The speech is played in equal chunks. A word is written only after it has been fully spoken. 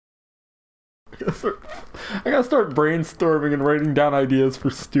I gotta start brainstorming and writing down ideas for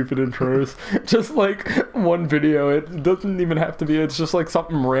stupid intros. Just like one video. It doesn't even have to be. It's just like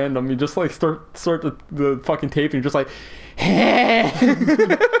something random. You just like start the fucking tape and you're just like,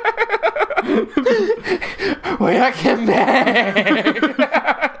 welcome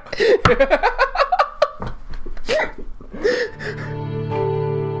back.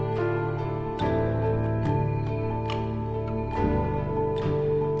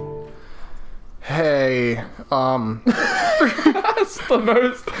 Hey, That's the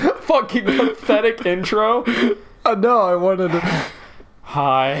most fucking pathetic intro. no, I wanted to...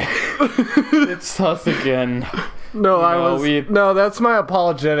 Hi, it's us again. No, that's my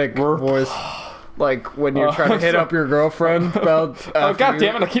apologetic voice. Like when you're trying to hit up your girlfriend about... Oh god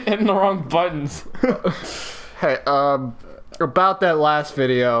damn it, I keep hitting the wrong buttons. Hey, about that last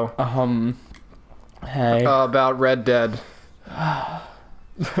video. Hey. About Red Dead.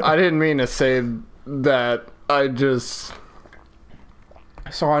 I didn't mean to say that. I just...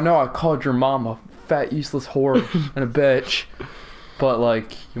 So I know I called your mom a fat useless whore and a bitch, but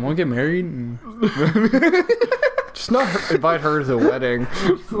like, you want to get married? And... just not invite her to the wedding.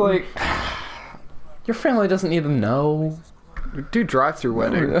 Like, your family doesn't need to know. Do drive-through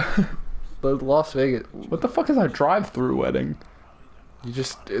wedding. But Las Vegas. What the fuck is a drive-through wedding?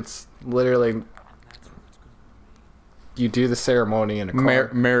 It's literally... You do the ceremony in a car.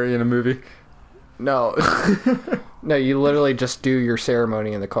 Marry in a movie? No. No, you literally just do your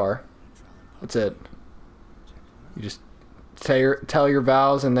ceremony in the car. That's it. You just tell your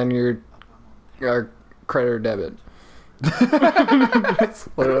vows and then your credit or debit. That's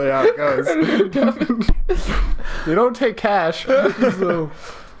literally how it goes. You don't take cash. So.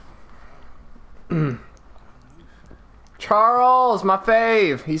 Charles, my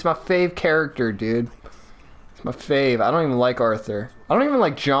fave. He's my fave character, dude. He's my fave. I don't even like Arthur. I don't even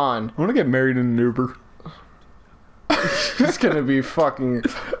like John. I want to get married in an Uber. It's gonna be fucking...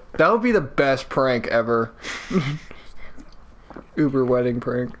 That would be the best prank ever. Uber wedding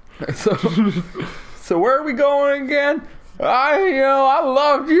prank. So where are we going again? I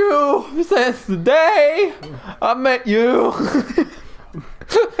loved you since the day I met you.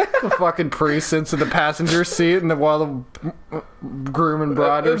 The fucking priest sits in the passenger seat and while the groom and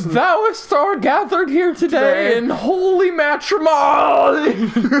bride are... Thou hast are gathered here today in holy matrimony.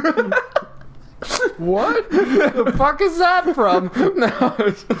 What? The fuck is that from? No,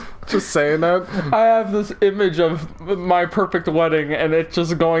 Just saying that. I have this image of my perfect wedding and it's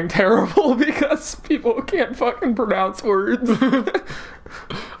just going terrible because people can't fucking pronounce words.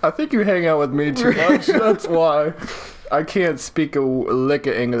 I think you hang out with me too much. That's why. I can't speak a lick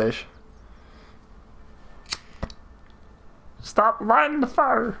of English. Stop lighting the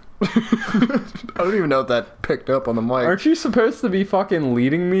fire. I don't even know if that picked up on the mic. Aren't you supposed to be fucking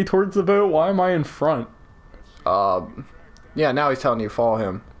leading me towards the boat? Why am I in front? Yeah, now he's telling you to follow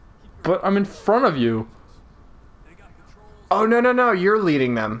him. But I'm in front of you. Oh, no, you're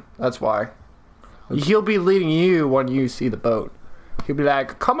leading them. That's why. He'll be leading you when you see the boat. He'll be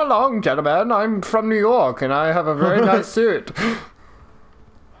like, come along, gentlemen, I'm from New York, and I have a very nice suit.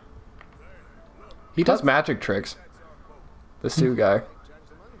 He does magic tricks. The suit guy.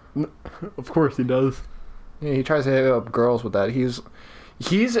 Of course he does. Yeah, he tries to hit up girls with that. He's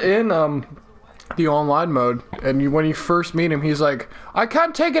in the online mode, and when you first meet him, he's like, I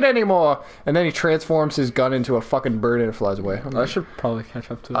can't take it anymore, and then he transforms his gun into a fucking bird and it flies away. I should probably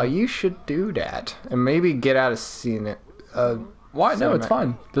catch up to that. You should do that, and maybe get out of seeing it. Why? No, it's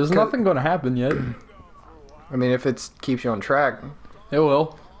fine. There's nothing going to happen yet. I mean, if it keeps you on track. It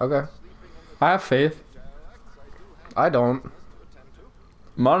will. Okay. I have faith. I don't.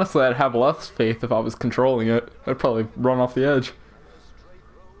 Honestly, I'd have less faith if I was controlling it. I'd probably run off the edge.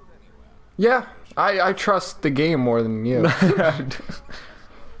 Yeah, I trust the game more than you.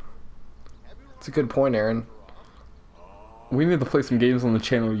 It's a good point, Aaron. We need to play some games on the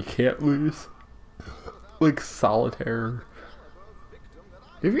channel you can't lose. Like Solitaire.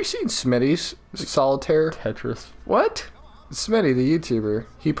 Have you seen Smitty's Solitaire? Tetris. What? Smitty, the YouTuber.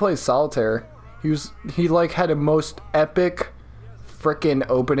 He plays Solitaire. He like had a most epic frickin'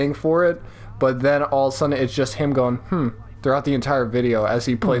 opening for it, but then all of a sudden it's just him going, throughout the entire video as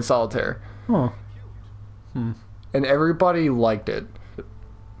he played Solitaire. Huh. And everybody liked it.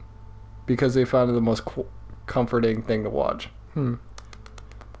 Because they found it the most comforting thing to watch.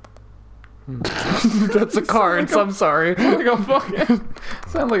 That's a cards, I'm sorry. Like a fucking...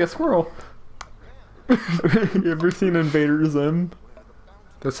 Sound like a squirrel. You ever seen Invader Zim?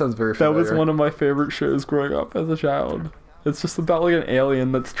 That sounds very familiar. That was one of my favorite shows growing up as a child. It's just about like an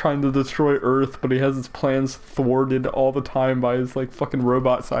alien that's trying to destroy Earth, but he has his plans thwarted all the time by his like fucking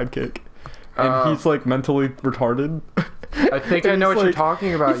robot sidekick. and he's like mentally retarded. I think I know what you're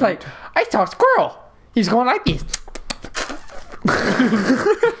talking about. He's like, I saw a squirrel. He's going like this.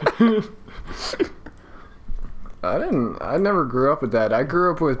 I never grew up with that. I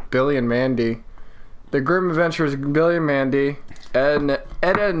grew up with Billy and Mandy. The Grim Adventures of Billy and Mandy, Ed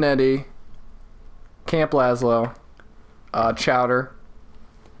and Eddie, Camp Lazlo, Chowder.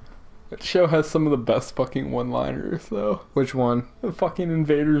 That show has some of the best fucking one-liners, though. Which one? The fucking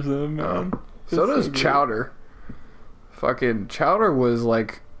Invaders Zim, man. So does great. Chowder. Fucking Chowder was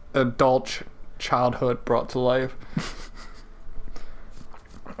like adult childhood brought to life.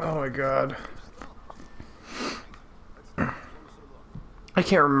 Oh my god. I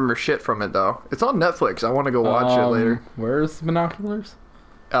can't remember shit from it though. It's on Netflix. I want to go watch it later. Where's the binoculars?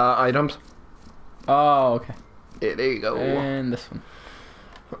 Items. Oh, okay. Yeah, there you go. And this one.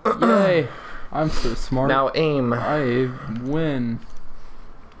 Yay! I'm so smart. Now aim. I win.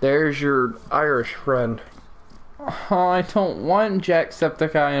 There's your Irish friend. Oh, I don't want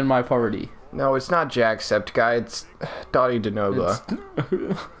Jacksepticeye in my party. No, it's not Jacksepticeye. It's Dottie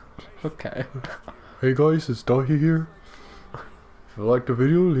DeNoga. Okay. Hey guys, it's Dottie here. If you liked the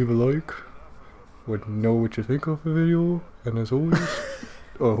video, leave a like. Would know what you think of the video, and as always,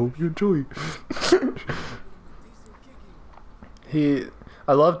 I hope you enjoy.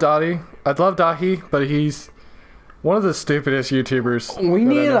 I love Dottie. I love Dahi, but he's one of the stupidest YouTubers. We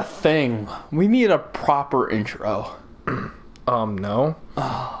need a thing. We need a proper intro. No.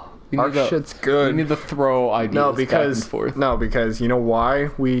 Our shit's We good. need to throw ideas back and forth. Because you know why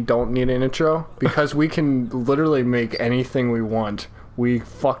we don't need an intro? Because we can literally make anything we want. We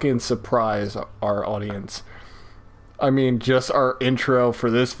fucking surprise our audience. I mean, just our intro for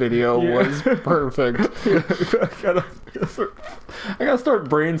this video was perfect. I gotta start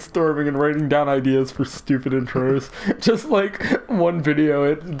brainstorming and writing down ideas for stupid intros. Just like one video.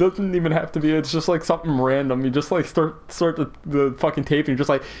 It doesn't even have to be. It's just like something random. You just like start the fucking taping. Just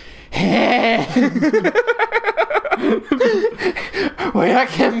like,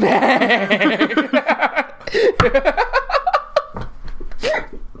 welcome back.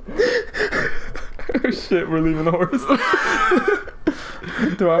 Oh shit, we're leaving the horse.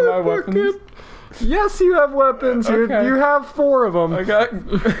 Do I have my weapons? Yes, you have weapons. Okay. You have 4 of them. I got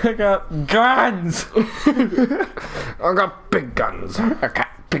guns. I got big guns. I got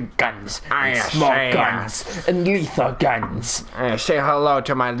big guns, and I small say, guns, and lethal guns. Say hello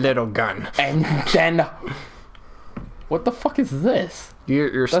to my little gun. And then, What the fuck is this?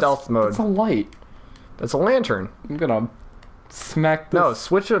 Your stealth mode. It's a light. That's a lantern. I'm gonna smack this. No,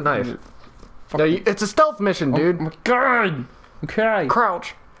 switch to a knife. No, it's a stealth mission, dude. Oh my god. Okay.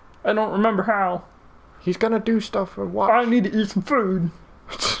 Crouch. I don't remember how. He's gonna do stuff and watch. I need to eat some food.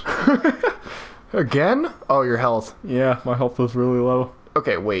 Again? Oh, your health. Yeah, my health was really low.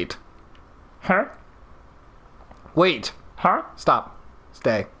 Okay, wait. Huh? Wait. Huh? Stop.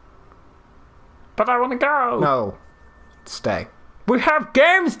 Stay. But I want to go. No. Stay. We have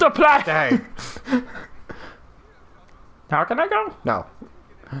games to play. Stay. Now can I go? No.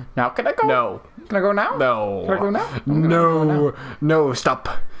 Now can I go? No. Can I go now? No. Can I go now? No. No, stop.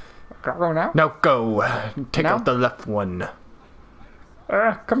 Can I go now? No, go. Take Now? out the left one.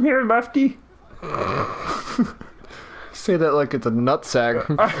 Come here, lefty. Say that like it's a nutsack.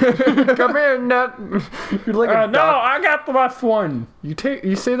 Come here, nut. You're like a No, I got the left one. You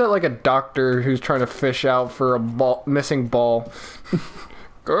say that like a doctor who's trying to fish out for a missing ball.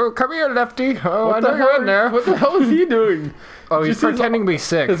 Oh, come here, lefty. Oh, I know you're in there. What the hell is he doing? Oh, he's pretending to be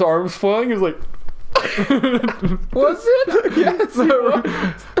sick. His arms flailing. He's like, Was it? yes, it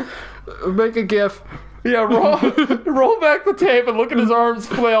was. Make a gif. Yeah, roll back the tape and look at his arms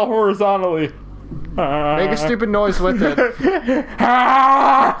flail horizontally. Make a stupid noise with it.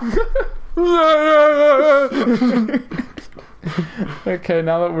 Okay,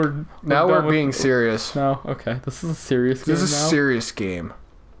 now that we're Now done we're with- being serious. No, okay, this is a serious game This is now. a serious game.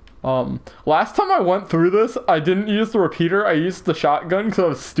 Last time I went through this, I didn't use the repeater. I used the shotgun because I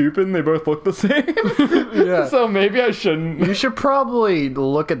was stupid and they both looked the same. Yeah. So maybe I shouldn't. You should probably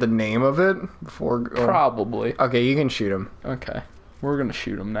look at the name of it before. Probably. Okay, you can shoot him. Okay, we're gonna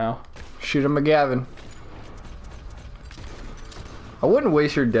shoot him now. Shoot him, McGavin. I wouldn't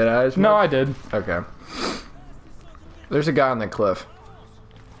waste your dead eyes. No, much. I did. Okay. There's a guy on the cliff.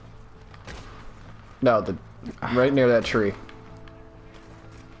 No, right near that tree.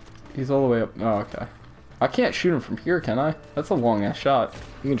 He's all the way up. Oh, okay. I can't shoot him from here, can I? That's a long ass shot.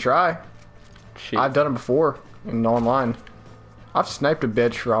 You can try. Shit. I've done it before in online. I've sniped a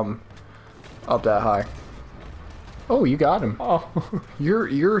bitch from up that high. Oh, you got him. Oh,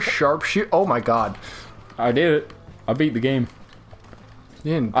 You're sharpshoot. Oh my god. I did it. I beat the game.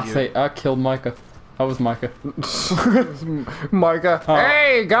 You didn't I killed Micah. That was Micah. Micah.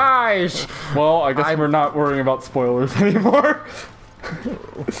 Hey guys. Well, I guess we're not worrying about spoilers anymore.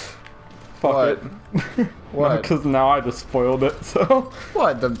 Fuck What? it. What? Because now I just spoiled it, so...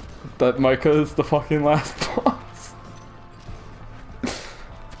 What? That Micah is the fucking last boss.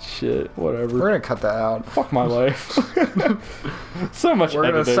 Shit, whatever. We're gonna cut that out. Fuck my life. So much We're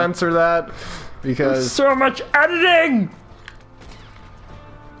editing. gonna censor that because So much editing!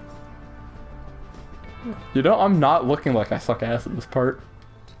 You know, I'm not looking like I suck ass at this part.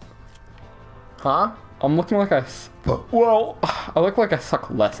 huh? I'm looking like well, I look like I suck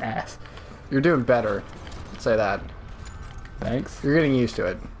less ass. You're doing better. Say that. Thanks. You're getting used to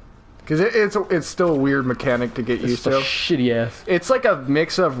it. Because it's still a weird mechanic to get used It's a to. shitty ass. It's like a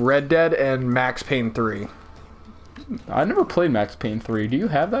mix of Red Dead and Max Payne 3. I never played Max Payne 3. Do you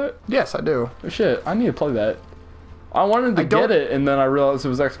have that? Yes, I do. Oh, shit, I need to play that. I wanted to get it, and then I realized it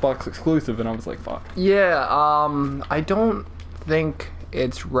was Xbox exclusive, and I was like, fuck. Yeah, I don't think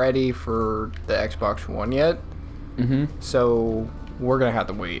it's ready for the Xbox One yet. Mm-hmm. So we're gonna have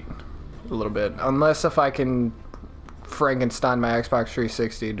to wait a little bit. Unless if I can Frankenstein my Xbox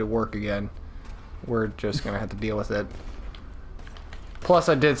 360 to work again. We're just gonna have to deal with it. Plus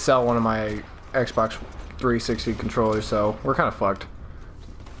I did sell one of my Xbox 360 controllers, so we're kind of fucked.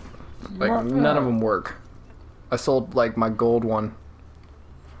 Like, none of them work. I sold, like, my gold one.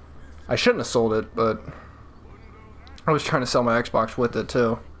 I shouldn't have sold it, but I was trying to sell my Xbox with it,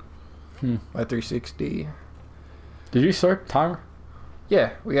 too. My 360. Did you start the timer?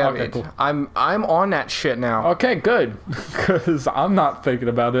 Yeah, we got Okay, it. cool. I'm on that shit now. Okay, good. Because I'm not thinking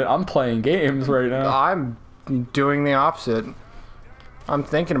about it. I'm playing games right now. I'm doing the opposite. I'm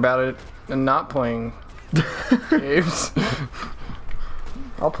thinking about it and not playing games.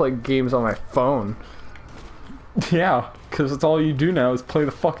 I'll play games on my phone. Yeah, because it's all you do now is play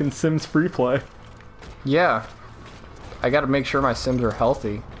the fucking Sims free play. Yeah. I gotta make sure my Sims are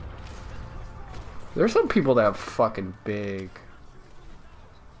healthy. There's some people that have fucking big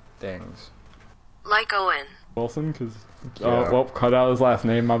things. Like Owen. Wilson, because... Yeah. Oh, well, cut out his last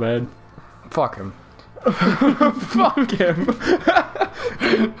name, my bad. Fuck him. Fuck him.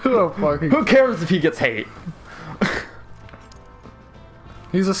 Oh, fucking. Who cares if he gets hate?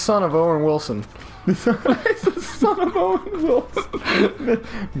 He's a son of Owen Wilson. He's the son of Owen Wilson.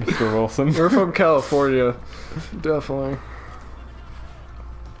 Mr. Wilson. We're from California. Definitely.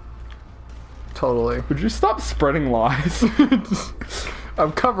 Totally. Would you stop spreading lies?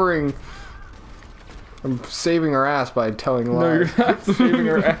 I'm saving our ass by telling No, lies. you're not saving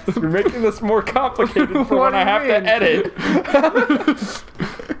our ass. You're making this more complicated for What when do I you have mean? to edit.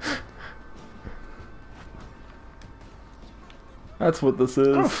 That's what this I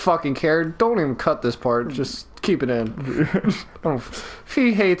don't is. fucking care. Don't even cut this part. Just keep it in. If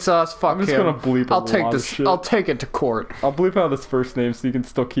he hates us, fuck I'm just him. gonna bleep a I'll take lot of this. shit. I'll take it to court. I'll bleep out his first name so you can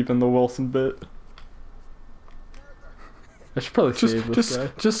still keep in the Wilson bit. I should probably save this guy.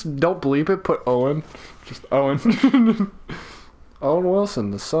 Just don't bleep it. Put Owen. Just Owen. Owen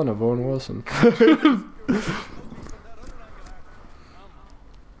Wilson, the son of Owen Wilson.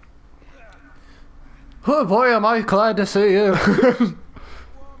 Oh boy, am I glad to see you.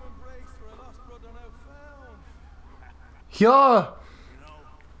 Yeah.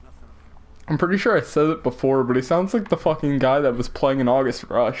 I'm pretty sure I said it before, but he sounds like the fucking guy that was playing in August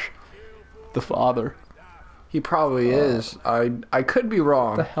Rush. The father. He probably is. I could be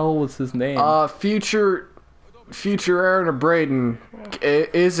wrong. What the hell was his name? Future Aaron or Braden,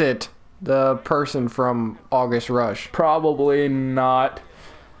 is it the person from August Rush? Probably not.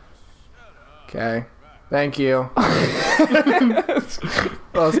 Okay. Thank you. I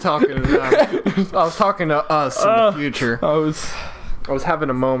was talking to them. I was talking to us in the future. I was having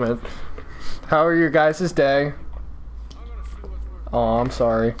a moment. How are your guys' day? Oh, I'm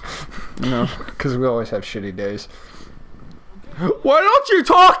sorry. no. Because we always have shitty days. Why don't you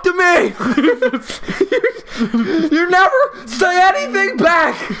talk to me? You never say anything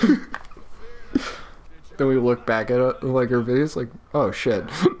back. Then we look back at it, like our videos, like, oh shit.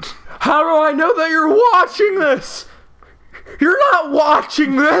 How do I know that you're watching this? You're not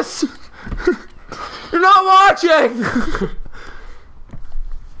watching this. You're not watching.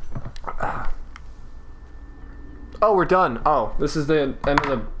 Oh, we're done. Oh, this is the end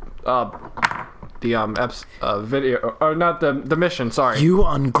of the video, or not the mission. Sorry. You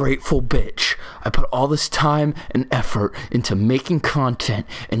ungrateful bitch. I put all this time and effort into making content,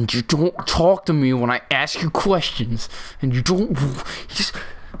 and you don't talk to me when I ask you questions, and you don't... You just...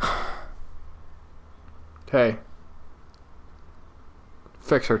 Hey.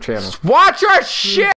 Fix our channel. Watch our shit!